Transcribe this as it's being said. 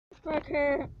Back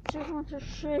here, just want to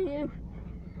show you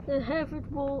the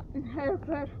Hereford wall in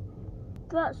Hereford.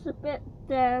 That's the bit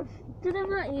there.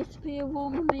 Didn't that used to be a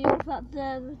Roman meal that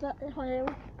there was that hill? I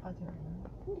don't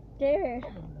know. It did.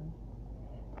 Probably.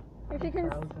 If you can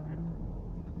Well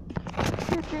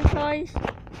see guys,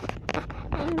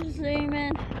 I'm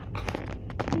zooming.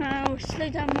 Now slow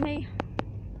down me.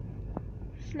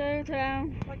 Slow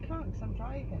down. I can't because I'm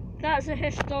driving. That's a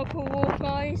historical wall,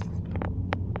 guys.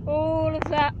 All of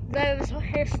that there is a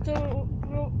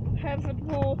historical Hereford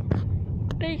wall.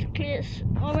 Basically it's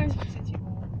orange. City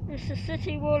wall. It's the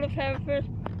city wall of Hereford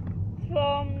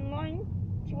from when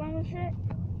was it?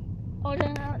 I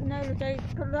don't know the date,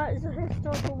 but that is a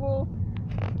historical wall.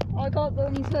 I got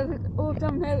them all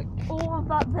down there. All of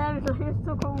that there is a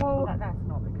historical wall. That's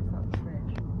not because that's the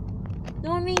bridge.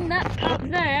 No, I mean that up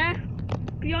there,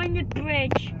 behind the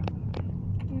bridge.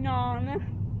 None.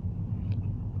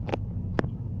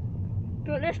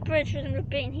 But this bridge shouldn't have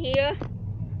been here.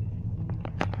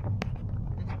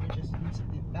 This bridge is,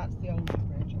 that's the old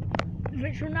bridge.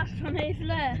 Which one? That's one over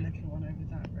there. The little one over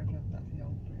that river, that's the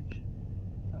old bridge.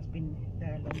 That's been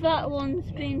there long. That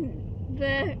one's been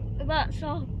there. That's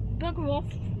a bugger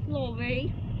off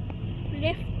lorry.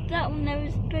 Lift. That one there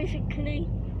is basically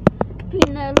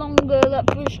been there longer. That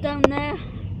bridge down there.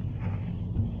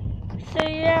 So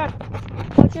yeah,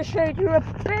 I just showed you a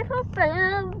bit of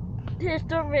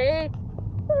history.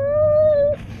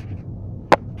 Woo!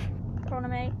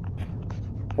 Economy.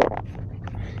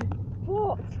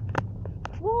 What?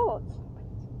 What?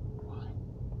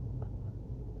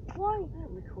 Why? I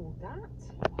don't record that.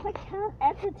 I can't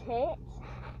edit it.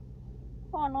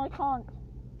 Oh no, I can't.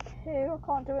 I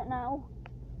can't do it now.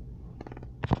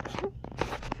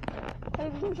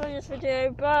 Hope you enjoy this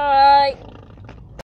video. Bye.